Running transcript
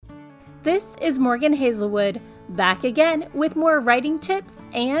This is Morgan Hazelwood, back again with more writing tips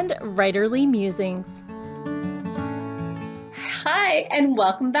and writerly musings. Hi, and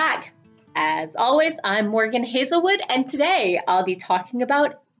welcome back. As always, I'm Morgan Hazelwood, and today I'll be talking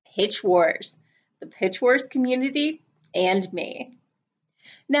about Pitch Wars, the Pitch Wars community, and me.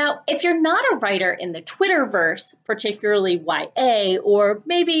 Now, if you're not a writer in the Twitterverse, particularly YA, or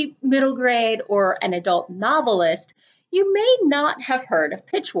maybe middle grade or an adult novelist, you may not have heard of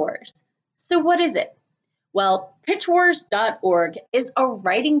Pitch Wars. So what is it? Well, pitchwars.org is a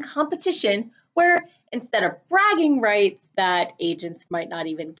writing competition where instead of bragging rights that agents might not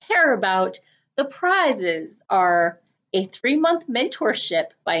even care about, the prizes are a 3-month mentorship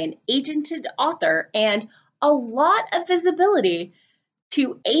by an agented author and a lot of visibility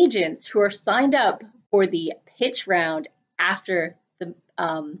to agents who are signed up for the pitch round after the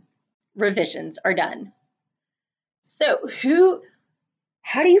revisions are done. So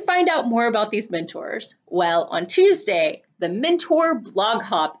how do you find out more about these mentors? Well, on Tuesday, the Mentor Blog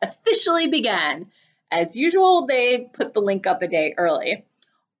Hop officially began. As usual, they put the link up a day early.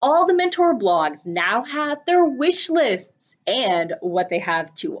 All the mentor blogs now have their wish lists and what they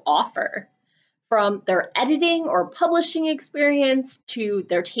have to offer. From their editing or publishing experience, to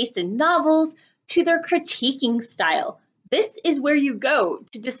their taste in novels, to their critiquing style. This is where you go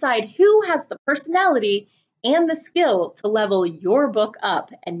to decide who has the personality and the skill to level your book up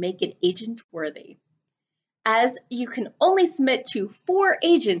and make it agent-worthy. As you can only submit to 4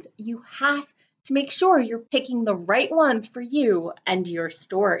 agents, you have to make sure you're picking the right ones for you and your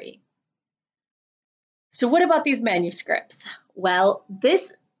story. So what about these manuscripts? Well,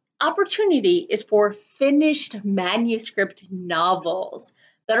 this opportunity is for finished manuscript novels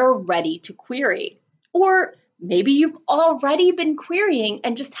that are ready to query. Or maybe you've already been querying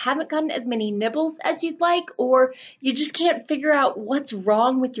and just haven't gotten as many nibbles as you'd like, or you just can't figure out what's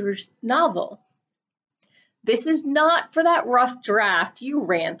wrong with your novel. This is not for that rough draft you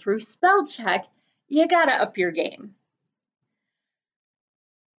ran through spell check. You gotta up your game.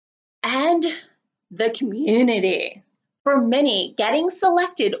 And the community. For many, getting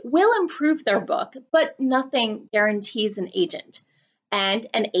selected will improve their book, but nothing guarantees an agent. And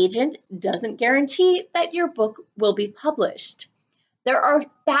an agent doesn't guarantee that your book will be published. There are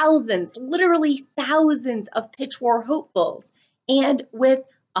thousands, literally thousands of Pitch War hopefuls, and with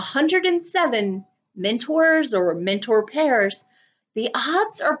 107 mentors or mentor pairs, the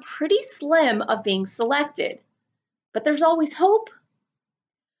odds are pretty slim of being selected. But there's always hope.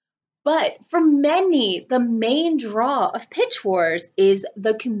 But for many, the main draw of Pitch Wars is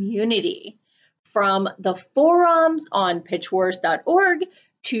the community. From the forums on pitchwars.org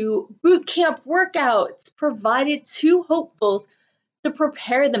to bootcamp workouts provided to hopefuls to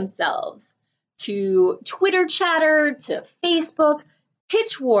prepare themselves, to Twitter chatter, to Facebook,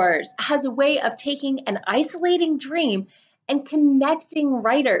 Pitch Wars has a way of taking an isolating dream and connecting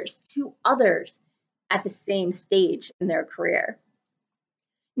writers to others at the same stage in their career.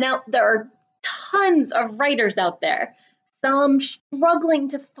 Now, there are tons of writers out there, some struggling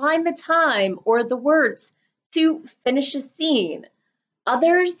to find the time or the words to finish a scene,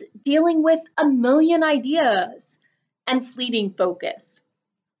 others dealing with a million ideas and fleeting focus,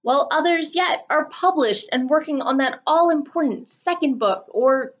 while others yet are published and working on that all-important 2nd book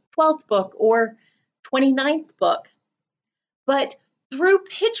or 12th book or 29th book. But through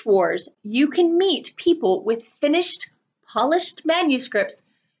Pitch Wars, you can meet people with finished, polished manuscripts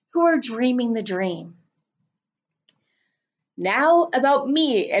who are dreaming the dream. Now about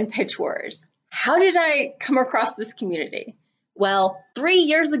me and Pitch Wars. How did I come across this community? Well, 3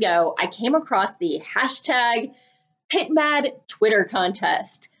 years ago, I came across the hashtag PitMad Twitter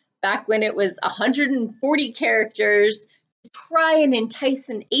contest, back when it was 140 characters to try and entice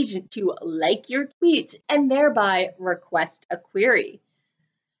an agent to like your tweet and thereby request a query.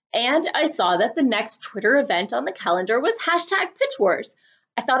 And I saw that the next Twitter event on the calendar was hashtag Pitch Wars.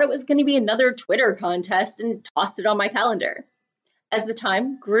 I thought it was going to be another Twitter contest and tossed it on my calendar. As the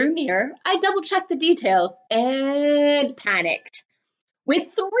time grew near, I double-checked the details and panicked.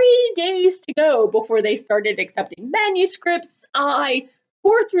 With 3 days to go before they started accepting manuscripts, I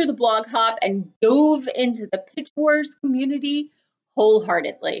tore through the blog hop and dove into the Pitch Wars community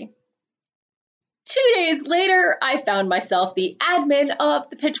wholeheartedly. 2 days later, I found myself the admin of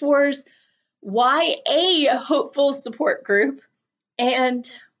the Pitch Wars YA Hopeful Support Group. And,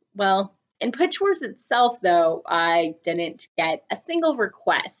 well, in Pitch Wars itself, though, I didn't get a single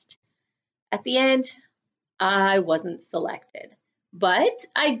request. At the end, I wasn't selected. But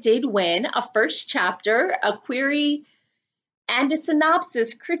I did win a first chapter, a query, and a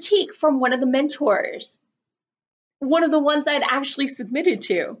synopsis critique from one of the mentors. One of the ones I'd actually submitted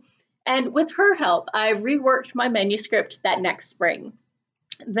to. And with her help, I reworked my manuscript that next spring.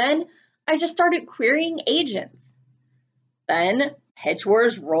 Then I just started querying agents. Then Pitch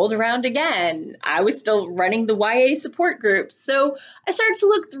Wars rolled around again. I was still running the YA support group, so I started to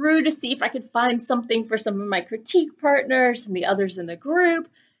look through to see if I could find something for some of my critique partners and the others in the group.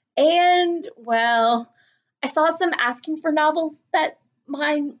 And, well, I saw some asking for novels that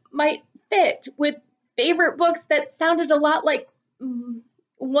mine might fit, with favorite books that sounded a lot like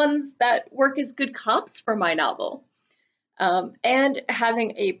ones that work as good comps for my novel. And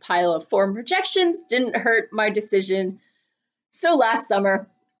having a pile of form rejections didn't hurt my decision. So last summer,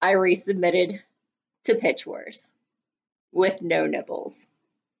 I resubmitted to Pitch Wars with no nibbles.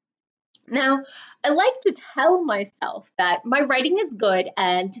 Now, I like to tell myself that my writing is good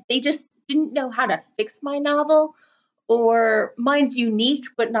and they just didn't know how to fix my novel, or mine's unique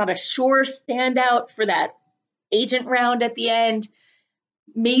but not a sure standout for that agent round at the end.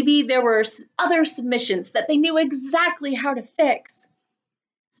 Maybe there were other submissions that they knew exactly how to fix.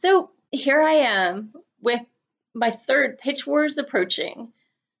 So here I am with my third Pitch Wars approaching.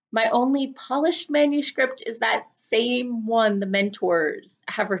 My only polished manuscript is that same one the mentors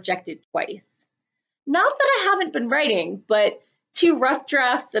have rejected twice. Not that I haven't been writing, but 2 rough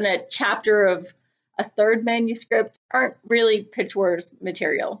drafts and a chapter of a third manuscript aren't really Pitch Wars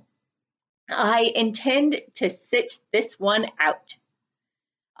material. I intend to sit this one out.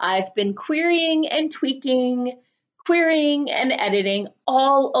 I've been querying and tweaking, querying and editing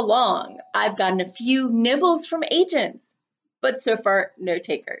all along. I've gotten a few nibbles from agents, but so far no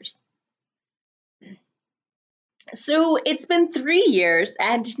takers. So it's been 3 years,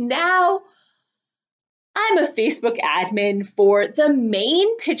 and now I'm a Facebook admin for the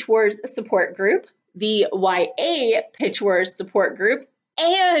main Pitch Wars support group, the YA Pitch Wars support group,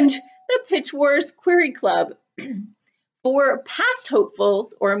 and the Pitch Wars Query Club for past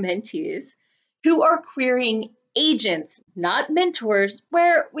hopefuls or mentees who are querying agents, not mentors,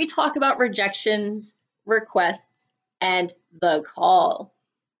 where we talk about rejections, requests, and the call.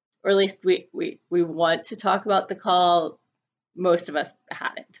 Or at least we want to talk about the call. Most of us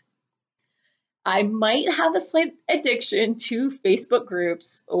haven't. I might have a slight addiction to Facebook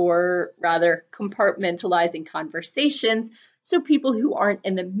groups, or rather compartmentalizing conversations, so people who aren't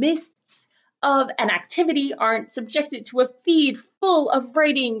in the midst of an activity aren't subjected to a feed full of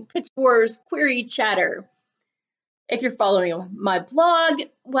writing Pitch Wars query chatter. If you're following my blog,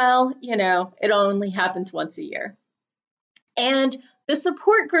 well, it only happens once a year. And the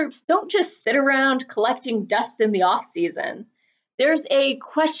support groups don't just sit around collecting dust in the off season. There's a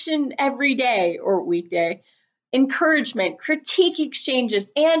question every day or weekday, encouragement, critique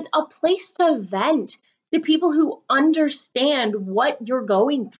exchanges, and a place to vent to people who understand what you're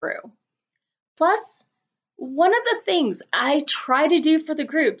going through. Plus, one of the things I try to do for the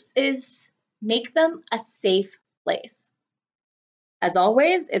groups is make them a safe place. As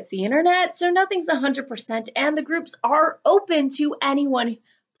always, it's the internet, so nothing's 100%, and the groups are open to anyone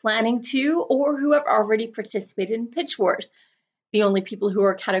planning to or who have already participated in Pitch Wars. The only people who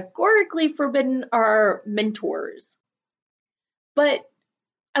are categorically forbidden are mentors. But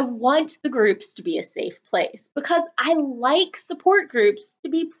I want the groups to be a safe place because I like support groups to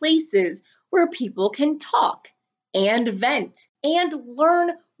be places where people can talk and vent and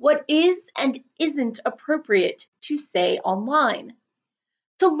learn what is and isn't appropriate to say online.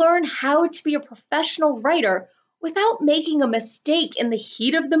 To learn how to be a professional writer without making a mistake in the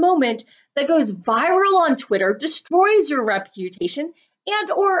heat of the moment that goes viral on Twitter, destroys your reputation,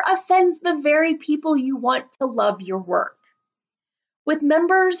 and or offends the very people you want to love your work. With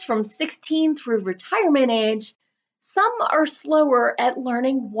members from 16 through retirement age, some are slower at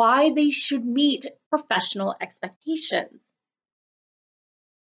learning why they should meet professional expectations.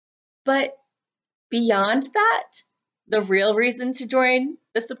 But beyond that, the real reason to join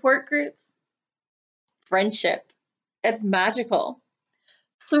the support groups? Friendship. It's magical.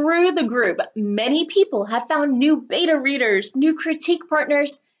 Through the group, many people have found new beta readers, new critique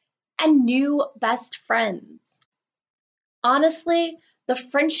partners, and new best friends. Honestly, the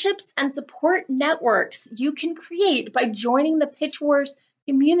friendships and support networks you can create by joining the Pitch Wars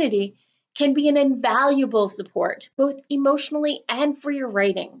community can be an invaluable support, both emotionally and for your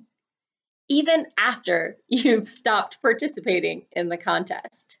writing, even after you've stopped participating in the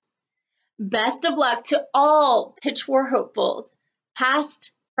contest. Best of luck to all Pitch War hopefuls,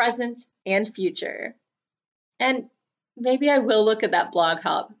 past, present, and future. And maybe I will look at that blog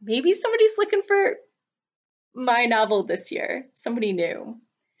hop. Maybe somebody's looking for my novel this year, somebody new.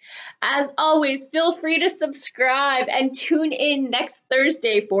 As always, feel free to subscribe and tune in next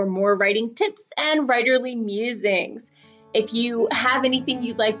Thursday for more writing tips and writerly musings. If you have anything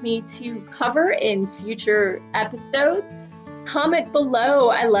you'd like me to cover in future episodes, comment below.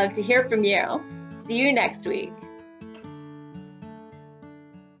 I love to hear from you. See you next week.